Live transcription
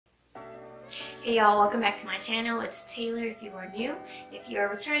Hey y'all, welcome back to my channel. It's Taylor if you are new. If you are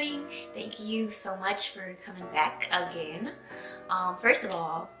returning, thank you so much for coming back again. First of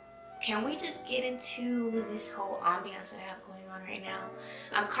all, can we just get into this whole ambiance that I have going on right now?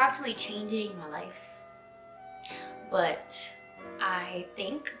 I'm constantly changing my life, but I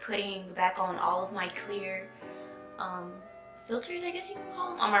think putting back on all of my clear filters, I guess you can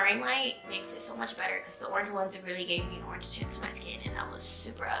call them, on my ring light makes it so much better because the orange ones, it really gave me an orange tint to my skin and that was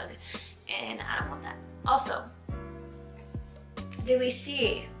super ugly. And I don't want that. Also, do we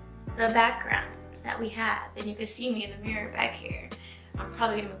see the background that we have? And you can see me in the mirror back here. I'm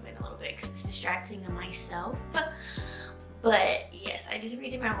probably gonna move it a little bit because it's distracting to myself. But yes, I just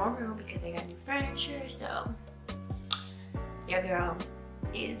redid my whole room because I got new furniture, so your girl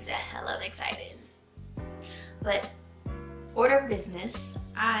is hella excited. But order of business,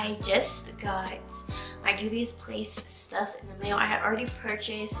 I just got my Juvias Place stuff in the mail. I had already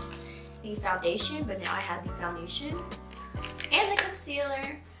purchased the foundation, but now I have the foundation and the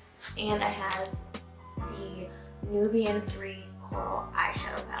concealer, and I have the Nubian 3 Coral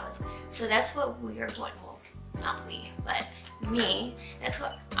Eyeshadow Palette. So that's what we are going, well, not we, but me, that's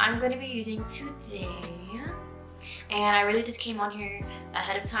what I'm going to be using today. And I really just came on here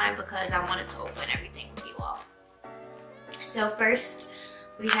ahead of time because I wanted to open everything with you all. So first,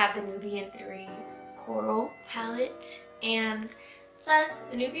 we have the Nubian 3 Coral Palette, and says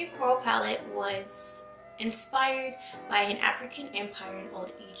the Nubian Coral Palette was inspired by an African empire in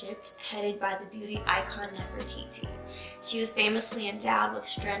Old Egypt headed by the beauty icon Nefertiti. She was famously endowed with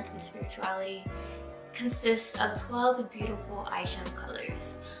strength and spirituality. Consists of 12 beautiful eyeshadow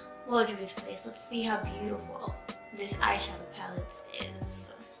colors. Well, Juvia's Place, let's see how beautiful this eyeshadow palette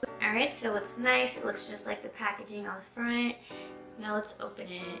is. Alright, so it's nice. It looks just like the packaging on the front. Now let's open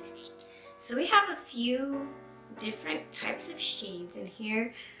it. So we have a few different types of shades in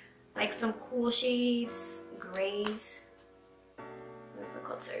here, like some cool shades, grays,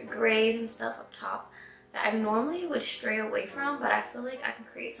 grays and stuff up top that I normally would stray away from, but I feel like I can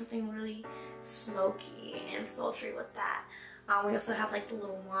create something really smoky and sultry with that. We also have like the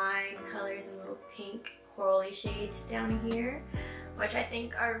little wine colors and little pink corally shades down here, which I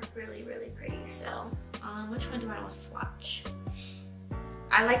think are really pretty. So which one do I want to swatch?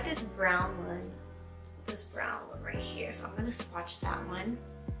 I like this brown one. This brown one right here, so I'm gonna swatch that one.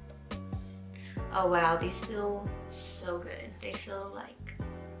 Oh wow, these feel so good. They feel like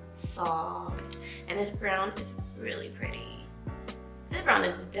soft, and this brown is really pretty. This brown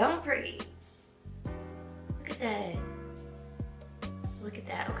is dumb pretty. Look at that. Look at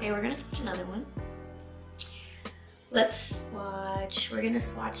that. Okay, we're gonna swatch another one. Let's swatch. We're gonna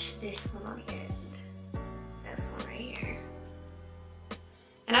swatch this one on the end. This one right here.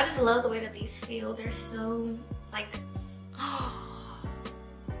 And I just love the way that these feel. They're so like,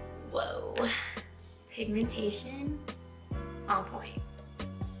 whoa. Pigmentation on point.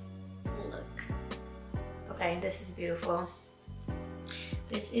 Look. Okay, this is beautiful.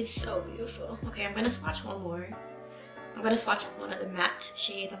 This is so beautiful. Okay, I'm gonna swatch one more. I'm gonna swatch one of the matte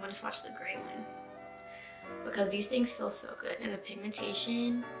shades. I'm gonna swatch the gray one, because these things feel so good. And the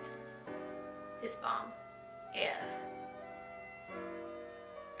pigmentation is bomb. Yeah.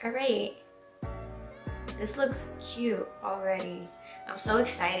 Alright, this looks cute already. I'm so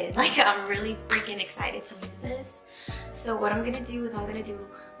excited. Like, I'm really freaking excited to use this. So what I'm gonna do is I'm gonna do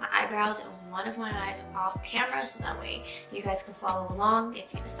my eyebrows and one of my eyes off camera, so that way you guys can follow along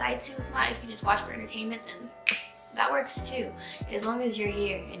if you decide to. If not, if you just watch for entertainment, then that works too. As long as you're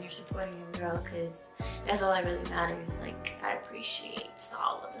here and you're supporting your girl, because that's all that really matters. Like, I appreciate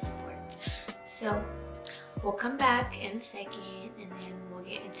all of the support. So we'll come back in a second and then we'll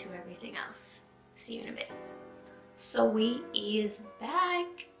get into everything else. See you in a bit. So we is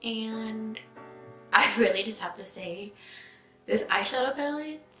back, and I really just have to say this eyeshadow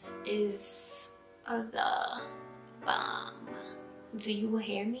palette is the bomb. Do you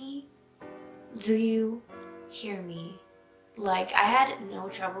hear me? Do you hear me? Like, I had no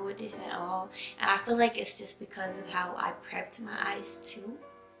trouble with this at all, and I feel like it's just because of how I prepped my eyes too,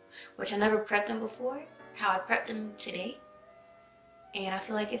 which I never prepped them before. How I prepped them today, and I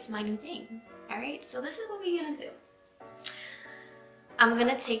feel like it's my new thing. Alright, so this is what we're gonna do. I'm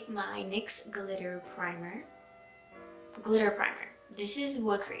gonna take my NYX glitter primer. This is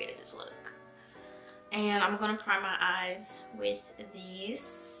what created this look, and I'm gonna prime my eyes with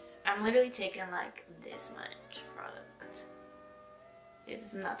these. I'm literally taking like this much product.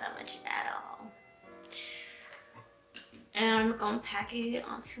 It's not that much at all, and I'm gonna pack it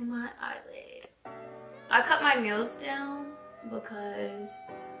onto my eyelid. I cut my nails down because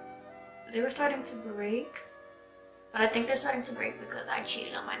they were starting to break, but I think they're starting to break because I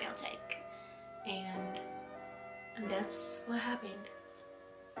cheated on my nail tech. and that's what happened.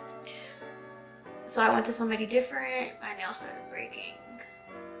 So I went to somebody different, my nail started breaking,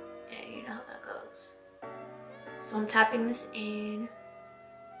 and you know how that goes. So I'm tapping this in,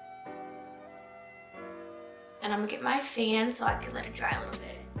 and I'm gonna get my fan so I can let it dry a little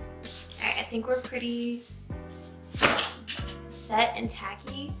bit. Alright, I think we're pretty set and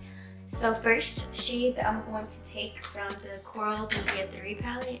tacky. So first shade that I'm going to take from the Coral Nubia 3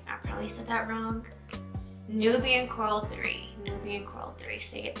 palette, I probably said that wrong. Nubian Coral 3. Nubian Coral 3.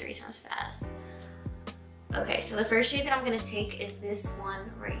 Say it 3 times fast. Okay, so the first shade that I'm going to take is this one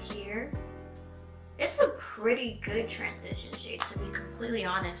right here. It's a pretty good transition shade, to be completely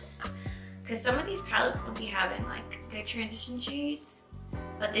honest. Because some of these palettes don't be having like good transition shades.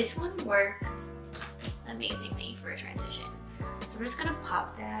 But this one worked amazingly for a transition. So I'm just going to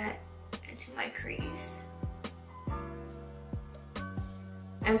pop that into my crease.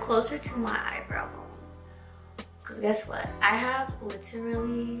 I'm closer to my eyebrow bone. Because guess what? I have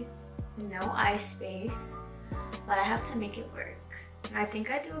literally no eye space, but I have to make it work. And I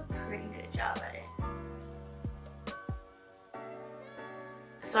think I do a pretty good job at it.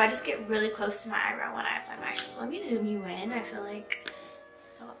 So I just get really close to my eyebrow when I apply my eyeshadow. Let me zoom you in. I feel like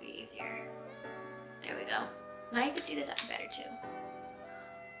that'll be easier. There we go. Now you can see this better too.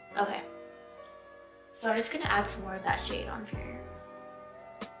 Okay. So I'm just gonna add some more of that shade on here.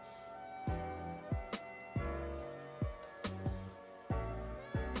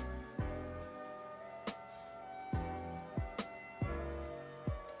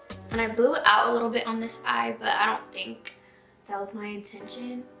 And I blew it out a little bit on this eye, but I don't think that was my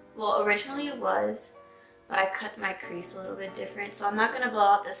intention. Well, originally it was, but I cut my crease a little bit different. So I'm not gonna blow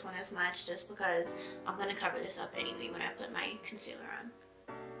out this one as much just because I'm gonna cover this up anyway when I put my concealer on.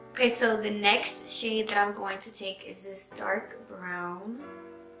 Okay, so the next shade that I'm going to take is this dark brown.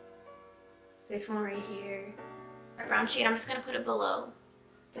 This one right here. A brown shade, I'm just gonna put it below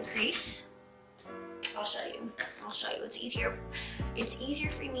the crease. I'll show you. I'll show you. It's easier. It's easier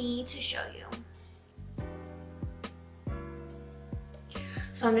for me to show you.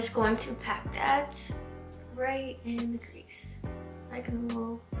 So I'm just going to pack that right in the crease, like in the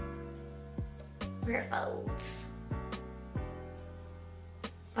little rare folds.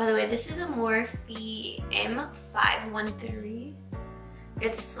 By the way, this is a Morphe M513.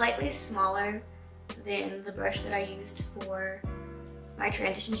 It's slightly smaller than the brush that I used for my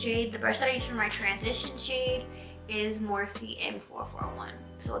transition shade. The brush that I used for my transition shade is Morphe M441,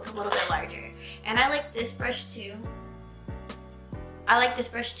 so it's a little bit larger. And I like this brush too. I like this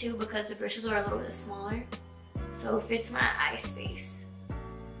brush too because the bristles are a little bit smaller, so it fits my eye space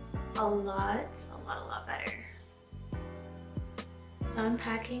a lot better. So I'm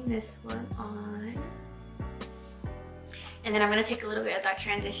packing this one on, and then I'm gonna take a little bit of that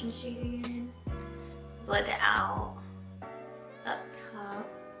transition shade again, blend it out up top.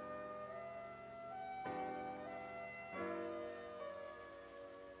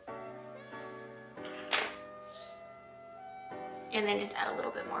 And then just add a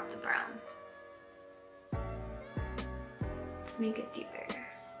little bit more of the brown to make it deeper.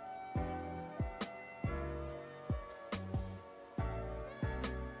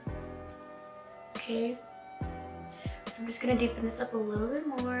 Okay, so I'm just gonna deepen this up a little bit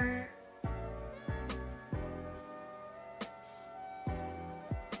more.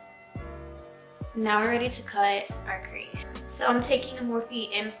 Now we're ready to cut our crease. So I'm taking a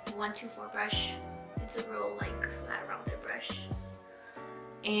Morphe M124 brush. It's a real like flat rounded brush,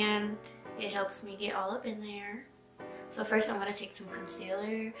 and it helps me get all up in there. So first I'm gonna take some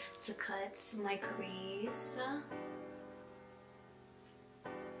concealer to cut my crease.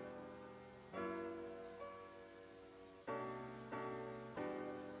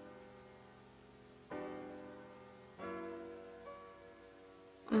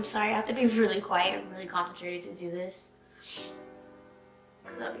 I'm sorry, I have to be really quiet and really concentrated to do this,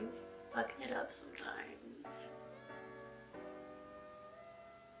 because I'll be fucking it up sometimes.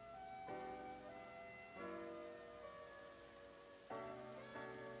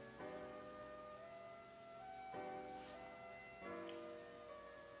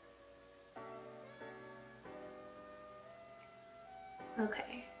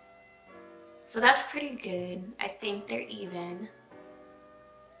 Okay, so that's pretty good. I think they're even.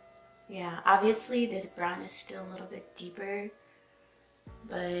 Yeah, obviously this brown is still a little bit deeper,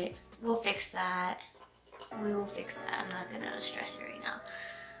 but we'll fix that. We will fix that. I'm not gonna stress it right now.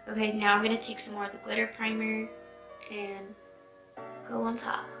 Okay, now I'm gonna take some more of the glitter primer and go on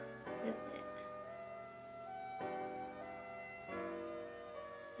top with it.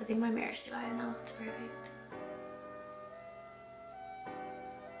 I think my mirror's too high now. It's perfect.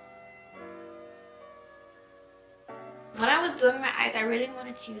 doing my eyes, I really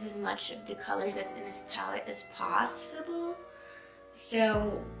wanted to use as much of the colors that's in this palette as possible.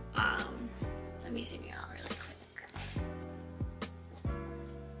 So, let me zoom you out really quick.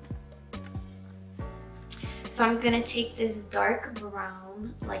 So I'm gonna take this dark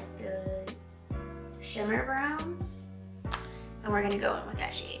brown, like the shimmer brown, and we're gonna go in with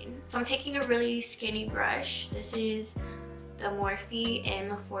that shade. So I'm taking a really skinny brush. This is the Morphe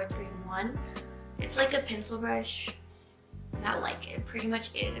M431. It's like a pencil brush. Not like it pretty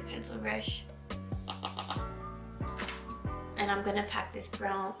much is a pencil brush. And I'm gonna pack this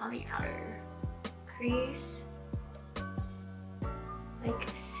brown on the outer crease. Like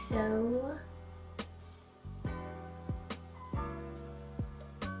so.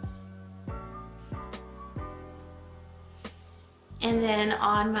 And then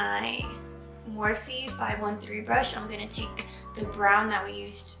on my Morphe 513 brush, I'm gonna take the brown that we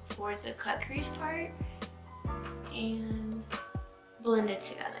used for the cut crease part and blend it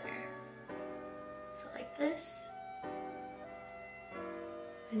together. So like this.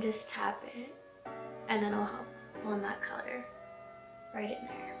 And just tap it, and then it'll help blend that color right in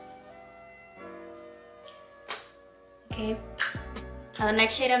there. Okay. Now the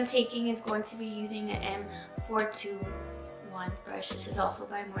next shade I'm taking is going to be using the M421 brush. This is also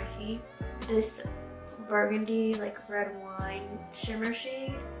by Morphe. This burgundy, like red wine shimmer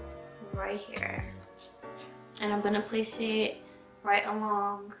shade right here. And I'm gonna place it right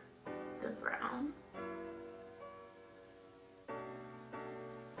along the brown.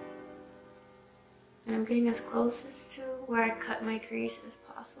 And I'm getting as close as to where I cut my crease as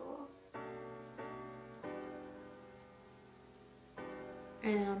possible.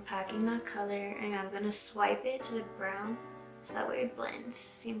 And then I'm packing that color, and I'm gonna swipe it to the brown so that way it blends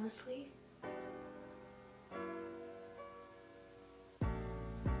seamlessly.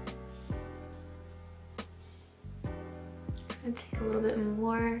 I'm gonna take a little bit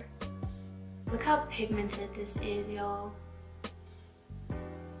more. Look how pigmented this is, y'all.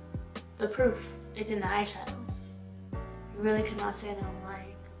 The proof is in the eyeshadow. You really cannot say that I'm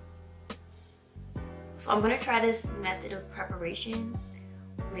lying. So I'm gonna try this method of preparation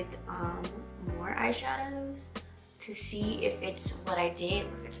with more eyeshadows to see if it's what I did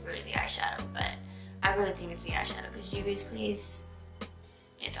or if it's really the eyeshadow. But I really think it's the eyeshadow because Juvia's Place,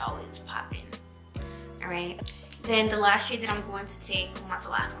 it's always popping. Alright. Then the last shade that I'm going to take, well, not the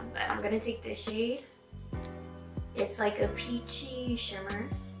last one, but I'm gonna take this shade. It's like a peachy shimmer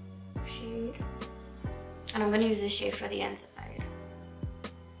shade. And I'm gonna use this shade for the inside.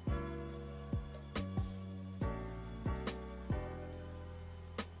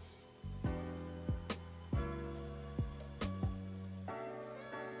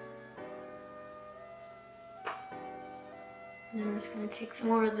 And then I'm just gonna take some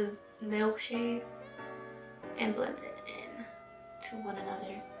more of the milk shade and blend it in to one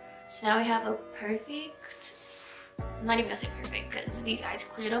another. So now we have a perfect, I'm not even gonna say perfect because these eyes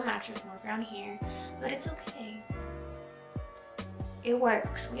clearly don't match. There's more brown here, but it's okay. It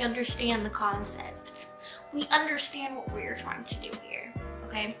works. We understand the concept. We understand what we're trying to do here,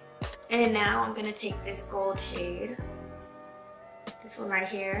 okay? And now I'm gonna take this gold shade, this one right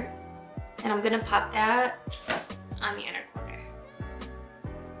here, and I'm gonna pop that on the inner corner.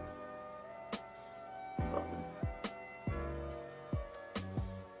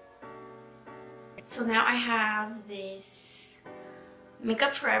 So now I have this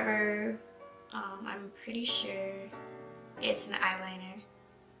Makeup Forever, I'm pretty sure it's an eyeliner.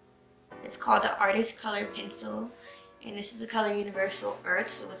 It's called the Artist Color Pencil, and this is the color Universal Earth,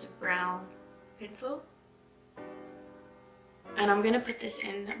 so it's a brown pencil. And I'm gonna put this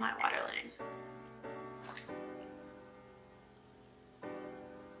in my waterline.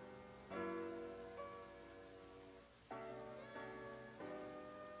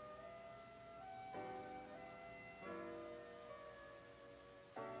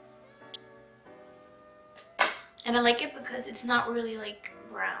 And I like it because it's not really like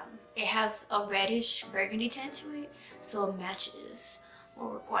brown. It has a reddish burgundy tint to it, so it matches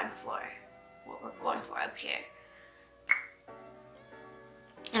what we're going for up here.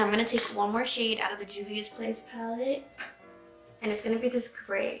 And I'm gonna take one more shade out of the Juvia's Place palette, and it's gonna be this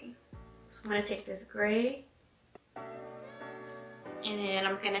gray. So I'm gonna take this gray, and then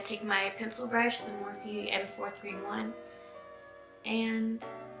I'm gonna take my pencil brush, the Morphe M431, and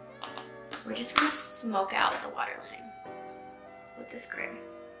we're just gonna smoke out the waterline with this gray.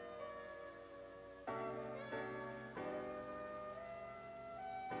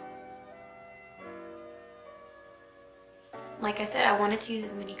 Like I said, I wanted to use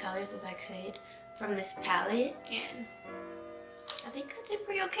as many colors as I could from this palette, and I think I did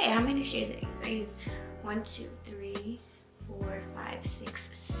pretty okay. How many shades did I use? I used 1, 2, 3, 4, 5, 6,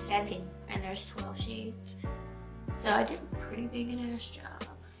 7, and there's 12 shades. So I did a pretty big and ass job,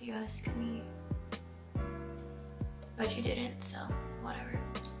 if you ask me. But you didn't, so whatever.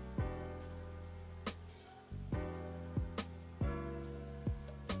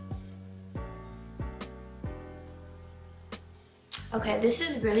 Okay, this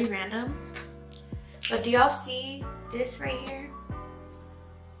is really random, but do y'all see this right here?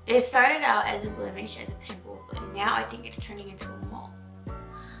 It started out as a blemish, as a pimple, but now I think it's turning into a mole.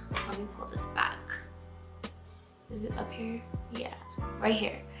 Let me pull this back. Is it up here? Yeah, right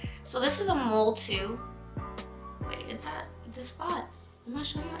here. So this is a mole too. Wait, is that the spot? I'm not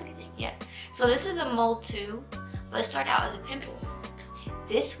showing you anything. Yeah. So this is a mole too, but it started out as a pimple.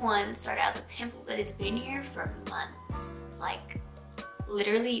 This one started out as a pimple, but it's been here for months. Like,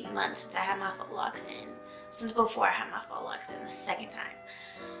 literally months since I had my faux locks in. Since before I had my faux locks in the second time.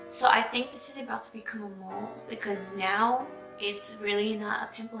 So I think this is about to become a mole because now it's really not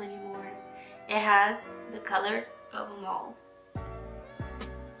a pimple anymore. It has the color of a mole.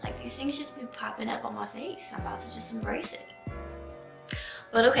 Like, these things just be popping up on my face. I'm about to just embrace it.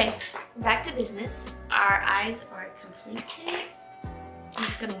 But okay, back to business. Our eyes are completed. I'm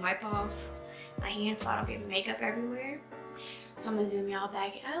just gonna wipe off my hands so I don't get makeup everywhere. So I'm gonna zoom y'all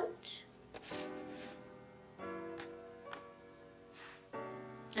back out.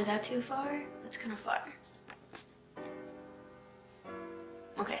 Is that too far? That's kind of far.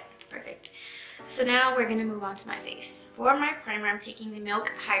 Okay, perfect. So now we're gonna move on to my face. For my primer, I'm taking the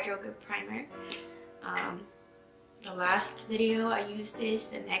Milk Hydro Grip Primer. The last video I used this.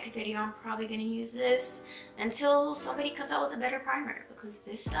 The next video I'm probably gonna use this until somebody comes out with a better primer, because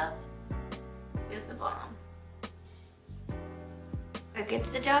this stuff is the bomb. It gets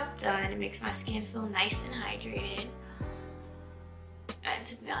the job done. It makes my skin feel nice and hydrated. And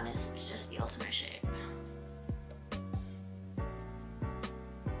to be honest, it's just the ultimate shit.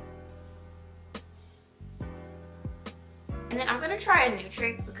 And then I'm gonna try a new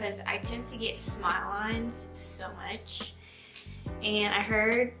trick because I tend to get smile lines so much. And I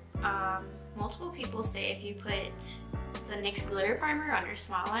heard multiple people say if you put the NYX glitter primer on your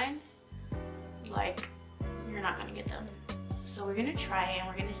smile lines, like, you're not gonna get them. So we're gonna try it and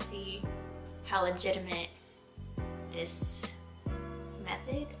we're gonna see how legitimate this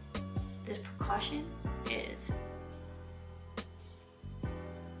method, this precaution is.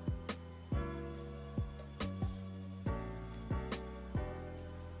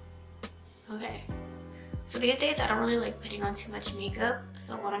 Okay, so these days I don't really like putting on too much makeup,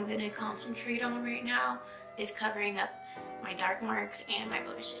 so what I'm gonna concentrate on right now is covering up my dark marks and my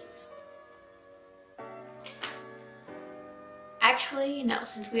blemishes. Actually, no,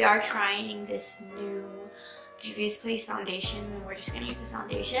 since we are trying this new Juvia's Place foundation, we're just gonna use the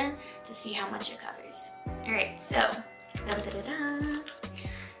foundation to see how much it covers. Alright, so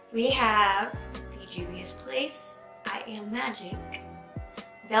we have the Juvia's Place I Am Magic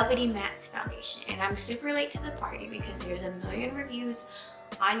Velvety Matte Foundation, and I'm super late to the party because there's a million reviews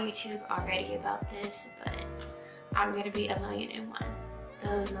on YouTube already about this, but I'm gonna be the million and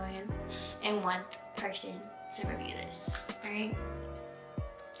one person to review this. Alright,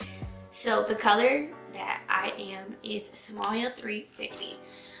 so the color that I am is Somalia 350.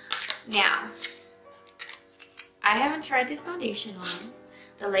 Now, I haven't tried this foundation on.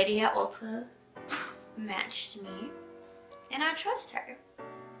 The lady at Ulta matched me, and I trust her.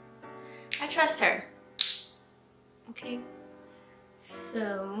 I trust her. Okay,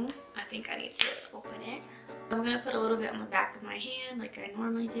 so I think I need to open it. I'm gonna put a little bit on the back of my hand like I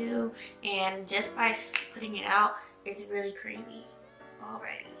normally do, and just by putting it out, it's really creamy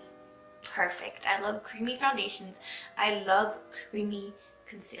already. Perfect. I love creamy foundations. I love creamy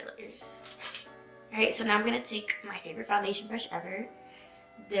concealers. Alright, so now I'm gonna take my favorite foundation brush ever,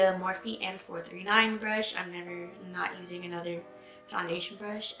 the Morphe N439 brush. I'm never not using another foundation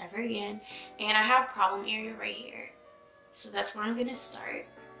brush ever again. And I have problem area right here, so that's where I'm gonna start.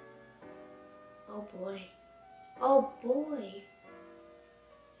 Oh boy. Oh boy.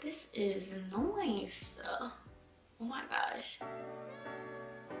 This is nice. Oh my gosh.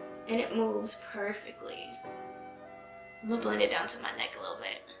 And it moves perfectly. I'm gonna blend it down to my neck a little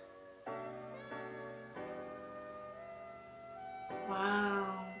bit.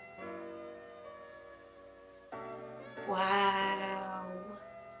 Wow. Wow.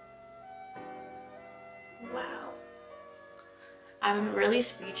 Wow. I'm really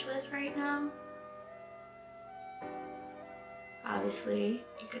speechless right now. Obviously,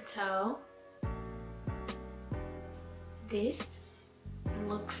 you could tell. This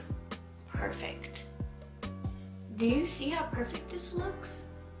looks perfect. Do you see how perfect this looks?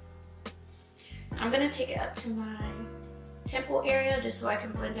 I'm gonna take it up to my temple area just so I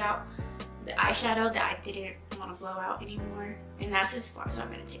can blend out the eyeshadow that I didn't want to blow out anymore. And that's as far as I'm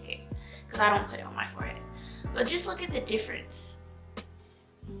going to take it because I don't put it on my forehead. But just look at the difference.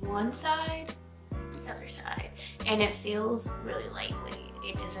 One side, the other side. And it feels really lightweight.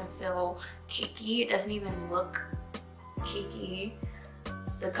 It doesn't feel cakey. It doesn't even look cakey.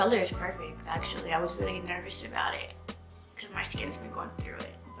 The color is perfect, actually. I was really nervous about it because my skin's been going through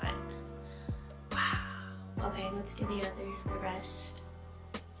it, but wow. Okay, let's do the rest.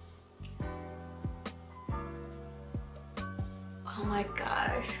 Oh my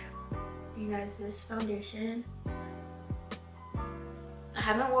gosh. You guys, this foundation, I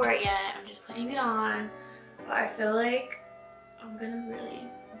haven't wore it yet. I'm just putting it on, but I feel like I'm gonna really,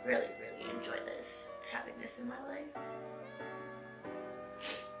 really, really enjoy this, having this in my life.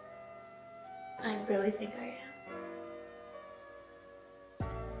 I really think I am.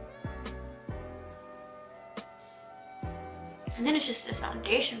 And then it's just this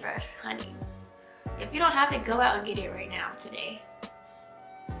foundation brush, honey. If you don't have it, go out and get it right now today.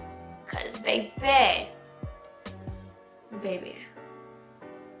 Cause baby,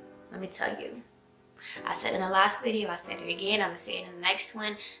 let me tell you. I said in the last video, I said it again, I'm gonna say it in the next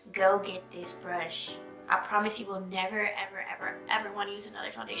one. Go get this brush. I promise you will never, ever, ever, ever want to use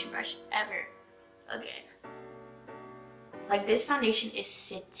another foundation brush ever again. Like, this foundation is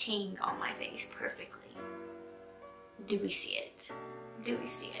sitting on my face perfectly. Do we see it? Do we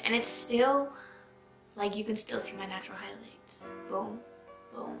see it? And it's still, like, you can still see my natural highlights. Boom,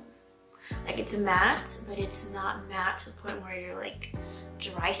 boom. Like, it's a matte, but it's not matte to the point where you're like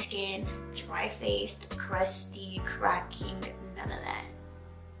dry skin, dry faced, crusty, cracking, none of that.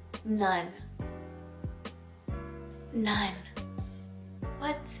 None. None.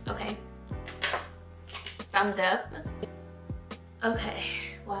 What? Okay. Thumbs up. Okay.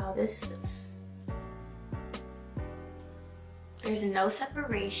 Wow, this... There's no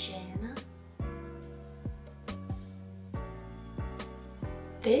separation.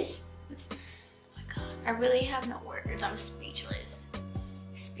 This... Oh my god. I really have no words. I'm speechless.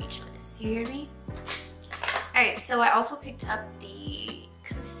 Speechless. You hear me? Alright, so I also picked up the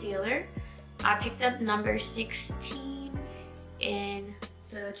concealer. I picked up number 16 in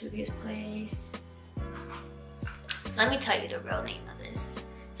the Juvia's place. Let me tell you the real name of this.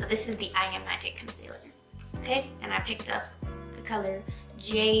 So this is the I Am Magic concealer. Okay? And I picked up the color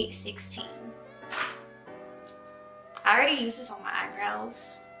J16. I already used this on my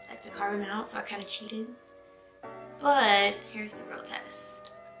eyebrows, like to carve them out, so I kind of cheated. But here's the real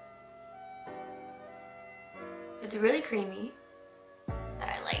test. It's really creamy, that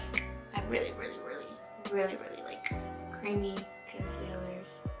I like. I really, really, really, really, really like creamy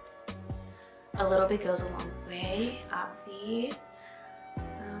concealers. A little bit goes a long way, obvi.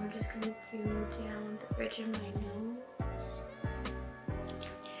 I'm just gonna do down the bridge of my nose.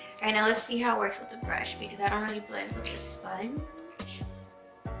 Alright, now let's see how it works with the brush because I don't really blend with the sponge.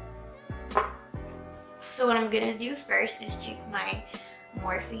 So what I'm gonna do first is take my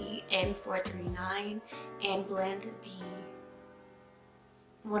Morphe N439 and blend the,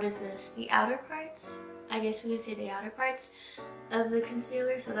 what is this? The outer parts? I guess we would say the outer parts of the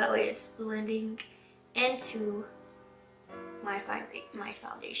concealer, so that way it's blending into my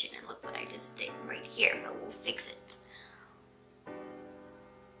foundation. And look what I just did right here, but we'll fix it.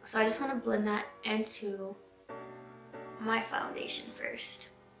 So I just want to blend that into my foundation first.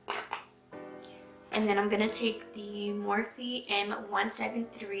 And then I'm going to take the Morphe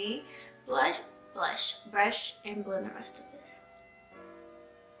M173 brush and blend the rest of it.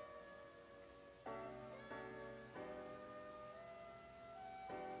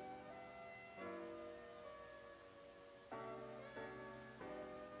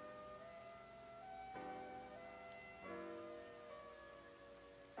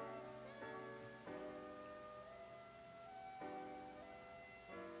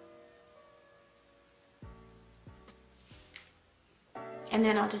 And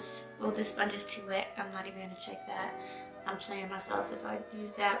then well, this sponge is too wet. I'm not even gonna check that. I'm playing myself if I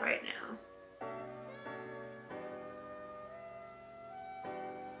use that right now.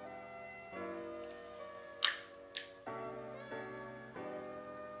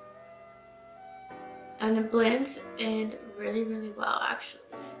 And it blends in really, really well, actually.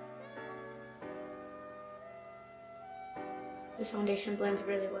 This foundation blends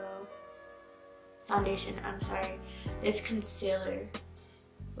really well. This concealer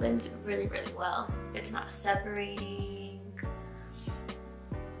blends really, really well. It's not separating.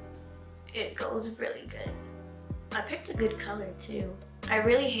 It goes really good. I picked a good color too. I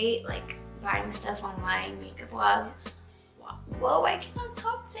really hate like buying stuff online makeup wise. Whoa, I cannot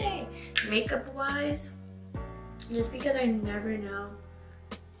talk today. Makeup wise, just because I never know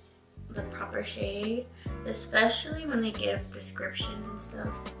the proper shade, especially when they give descriptions and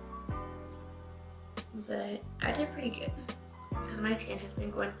stuff. But I did pretty good because my skin has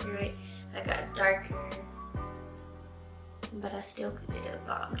been going through it. I got darker, but I still did a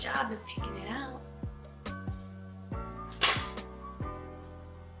bomb job of picking it out.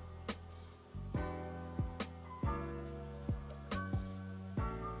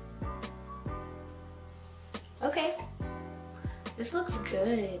 Okay, this looks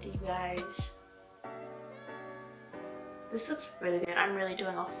good, you guys. This looks really good. I'm really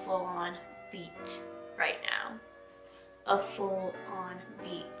doing a full-on beat right now. A full-on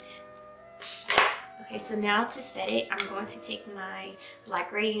beat. Okay, so now to set it, I'm going to take my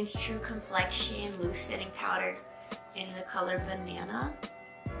Black Radiance True Complexion Loose Setting Powder in the color Banana.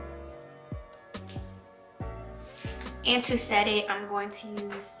 And to set it, I'm going to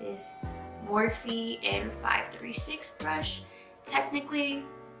use this Morphe N536 brush. Technically,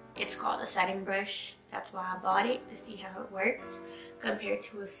 it's called a setting brush. That's why I bought it, to see how it works compared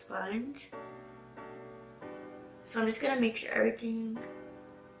to a sponge. So I'm just gonna make sure everything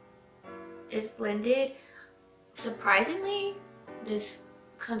is blended. Surprisingly, this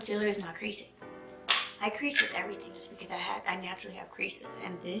concealer is not creasing. I crease with everything just because I naturally have creases,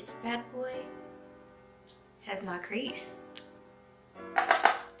 and this bad boy has not creased.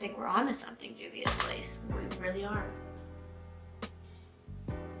 I think we're onto something, Juvia's place. We really are.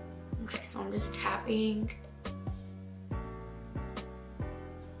 Okay, so I'm just tapping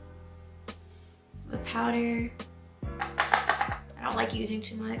the powder. I don't like using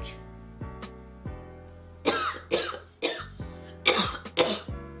too much.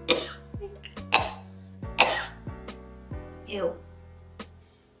 Ew.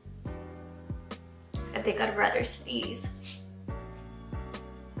 I think I'd rather sneeze.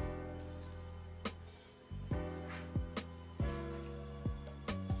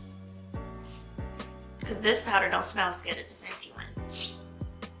 Because this powder don't smell as good as the Fenty one.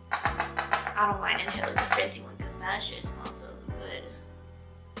 I don't mind inhaling the Fenty one because that shit smells so good.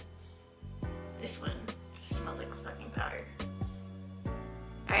 This one just smells like fucking powder.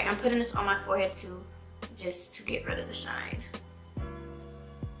 Alright, I'm putting this on my forehead too, just to get rid of the shine.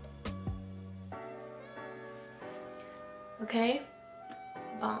 Okay,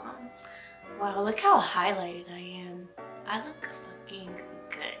 bomb. Wow, look how highlighted I am. I look fucking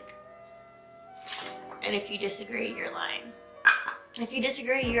good. And if you disagree, you're lying. If you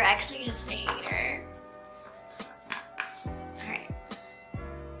disagree, you're actually just a hater. Alright.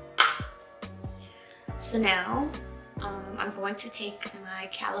 So now, I'm going to take my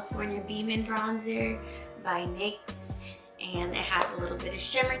California Beamin bronzer by NYX, and it has a little bit of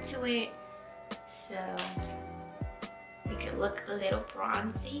shimmer to it, so make it look a little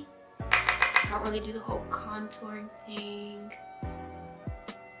bronzy. I don't really do the whole contouring thing.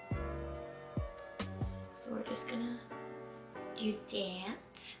 So we're just gonna do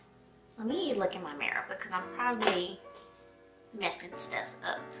that. Let me look in my mirror because I'm probably messing stuff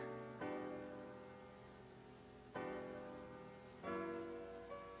up.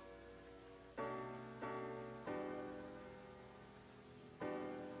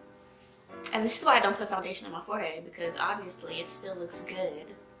 And this is why I don't put foundation on my forehead, because obviously it still looks good,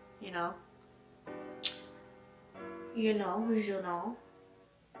 you know? You know.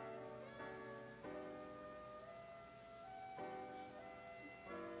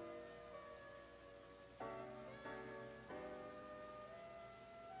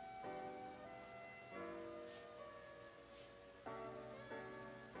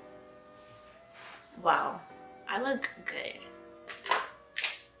 Wow, I look good.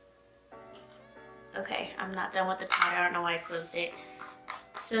 Okay, I'm not done with the powder. I don't know why I closed it.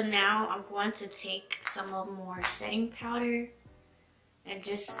 So now I'm going to take some more setting powder and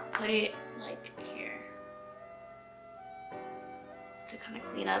just put it like here to kind of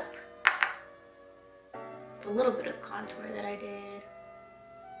clean up the little bit of contour that I did.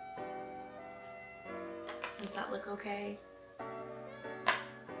 Does that look okay?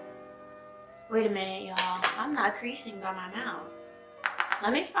 Wait a minute, y'all. I'm not creasing by my mouth.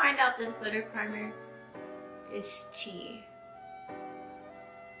 Let me find out this glitter primer is tea.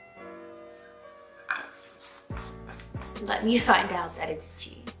 Let me find out that it's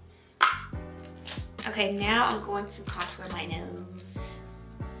tea. Okay, now I'm going to contour my nose.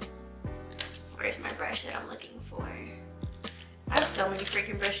 Where's my brush that I'm looking for? I have so many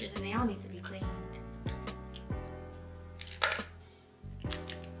freaking brushes and they all need to be cleaned.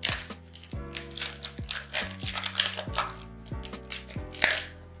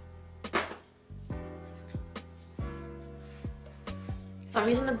 So I'm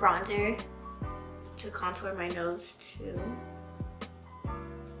using the bronzer to contour my nose too.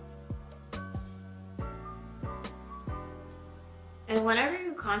 And whenever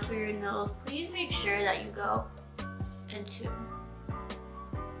you contour your nose, please make sure that you go into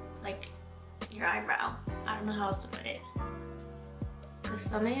like your eyebrow. I don't know how else to put it. Cause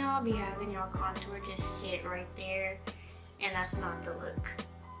some of y'all be having your contour just sit right there, and that's not the look.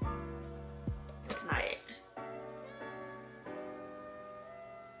 That's not it.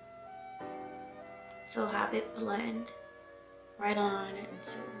 So have it blend right on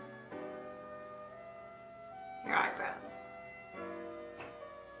into your eyebrow.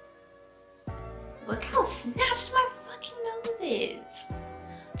 Look how snatched my fucking nose is.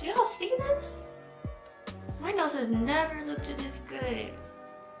 Do y'all see this? My nose has never looked this good.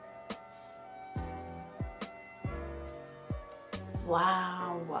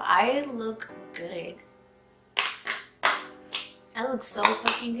 Wow, I look good. I look so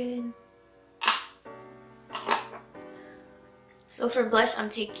fucking good. So for blush, I'm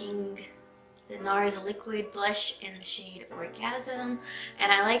taking the NARS liquid blush in the shade Orgasm,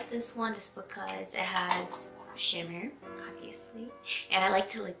 and I like this one just because it has shimmer, obviously, and I like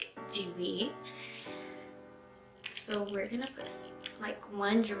to look dewy. So we're gonna put like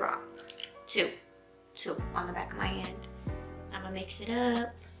 1 drop, two on the back of my hand. I'm gonna mix it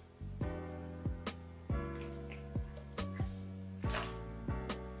up.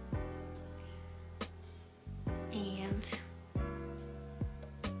 And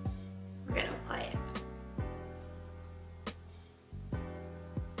we're gonna apply it.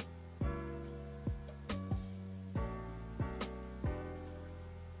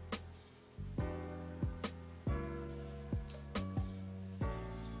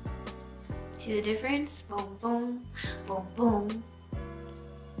 See the difference? Boom, boom, boom, boom.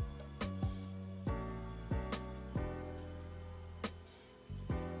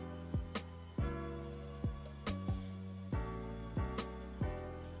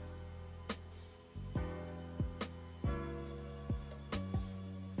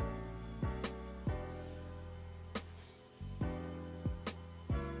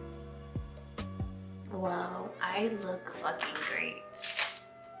 Wow, I look fucking great.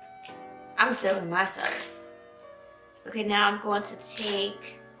 I'm feeling myself. Okay, now I'm going to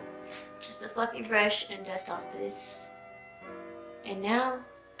take just a fluffy brush and dust off this. And now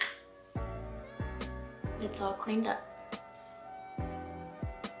it's all cleaned up.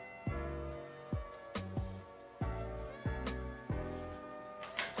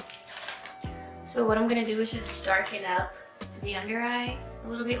 So what I'm gonna do is just darken up the under eye a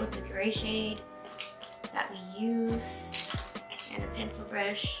little bit with the gray shade that we use and a pencil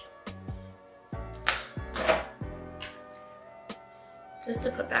brush. Just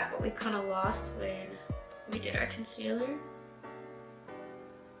to put back what we kind of lost when we did our concealer.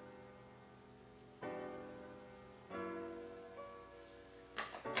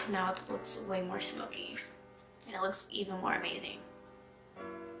 So now it looks way more smoky and it looks even more amazing.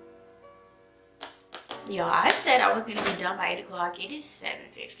 Yo, I said I was gonna be done by 8 o'clock. It is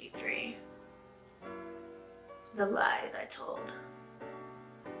 7:53. The lies I told.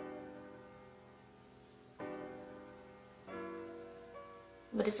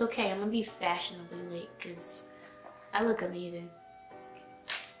 But it's okay, I'm gonna be fashionably late because I look amazing.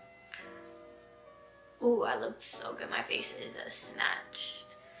 Ooh, I look so good. My face is snatched.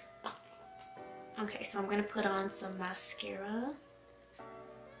 Okay, so I'm gonna put on some mascara.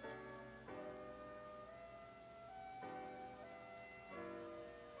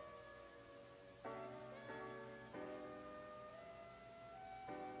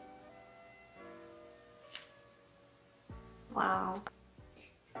 Wow.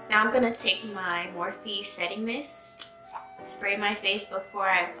 Now I'm gonna take my Morphe setting mist, spray my face before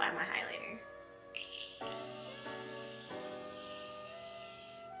I apply my highlighter.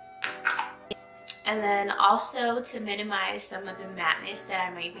 And then also to minimize some of the matteness that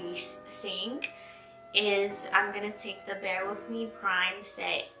I might be seeing is I'm gonna take the Bear With Me Prime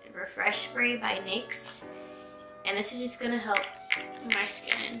Set Refresh Spray by NYX. And this is just gonna help my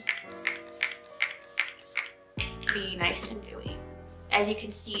skin be nice and dewy. As you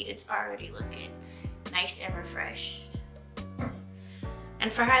can see, it's already looking nice and refreshed.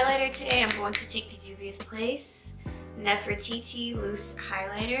 And for highlighter today, I'm going to take the Juvia's Place Nefertiti Loose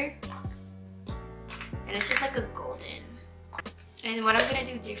Highlighter. And it's just like a golden. And what I'm gonna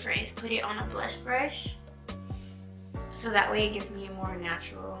do different is put it on a blush brush. So that way it gives me a more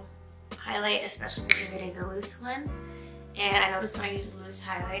natural highlight, especially because it is a loose one. And I noticed when I use loose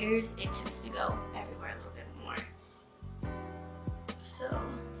highlighters, it tends to go everywhere a little bit more. So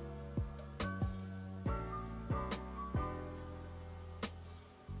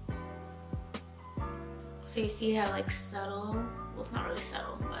So you see how like subtle, well it's not really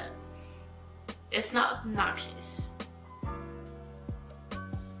subtle, but it's not obnoxious.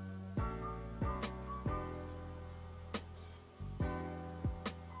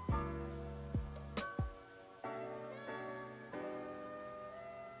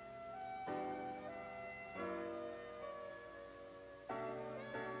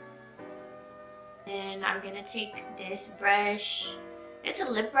 Then I'm gonna take this brush. It's a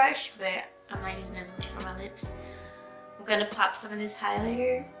lip brush, but I'm not using it for my lips. I'm gonna pop some of this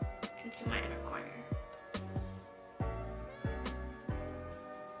highlighter into my inner corner.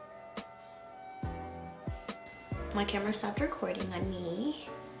 My camera stopped recording on me.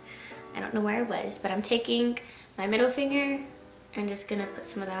 I don't know where I was, but I'm taking my middle finger and just gonna put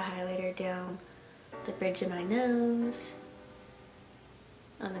some of that highlighter down the bridge of my nose,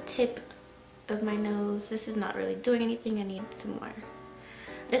 on the tip of my nose. This is not really doing anything. I need some more.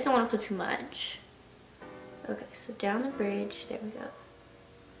 I just don't want to put too much. Okay, so down the bridge, there we go.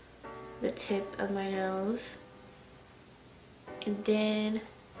 The tip of my nose. And then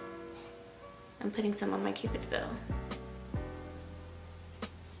I'm putting some on my cupid's bow.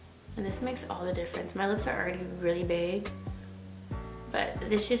 And this makes all the difference. My lips are already really big, but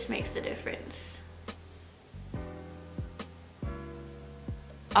this just makes the difference.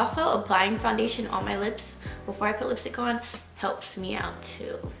 Also, applying foundation on my lips before I put lipstick on helps me out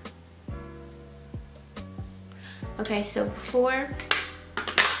too. Okay, so before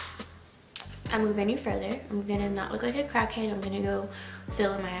I move any further, I'm gonna not look like a crackhead. I'm gonna go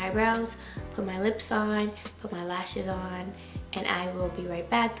fill in my eyebrows, put my lips on, put my lashes on, and I will be right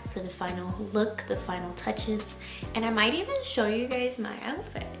back for the final look, the final touches, and I might even show you guys my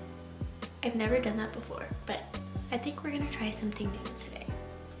outfit. I've never done that before, but I think we're gonna try something new today,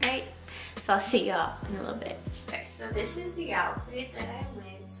 right? So I'll see y'all in a little bit. Okay, so this is the outfit that I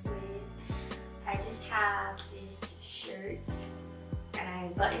went with. I just have this shirt, and I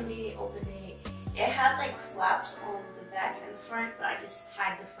buttoned it, opened it. It had like flaps on the back and front, but I just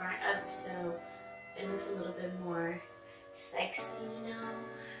tied the front up so it looks a little bit more sexy, you know.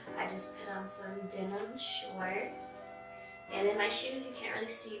 I just put on some denim shorts, and then my shoes you can't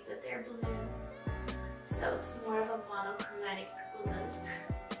really see, but they're blue, so it's more of a monochromatic look.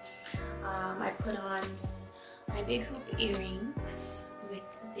 I put on my big hoop earrings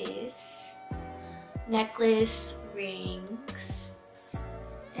with this necklace, rings,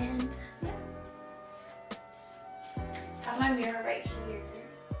 and yeah. I have my mirror right here,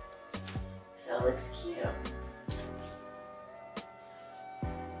 so it looks cute.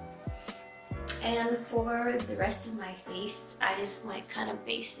 And for the rest of my face, I just went kind of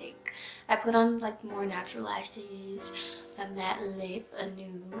basic. I put on like more natural lashes, a matte lip, a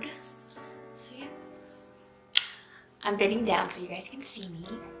nude. So yeah, I'm bending down so you guys can see me.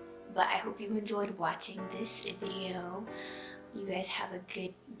 But I hope you enjoyed watching this video. You guys have a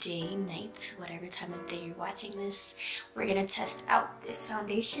good day, night, whatever time of day you're watching this. We're gonna test out this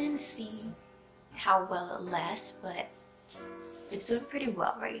foundation, see how well it lasts, but it's doing pretty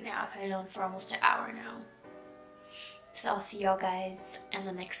well right now. I've had it on for almost an hour now. So I'll see y'all guys in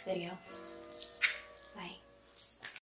the next video. Bye.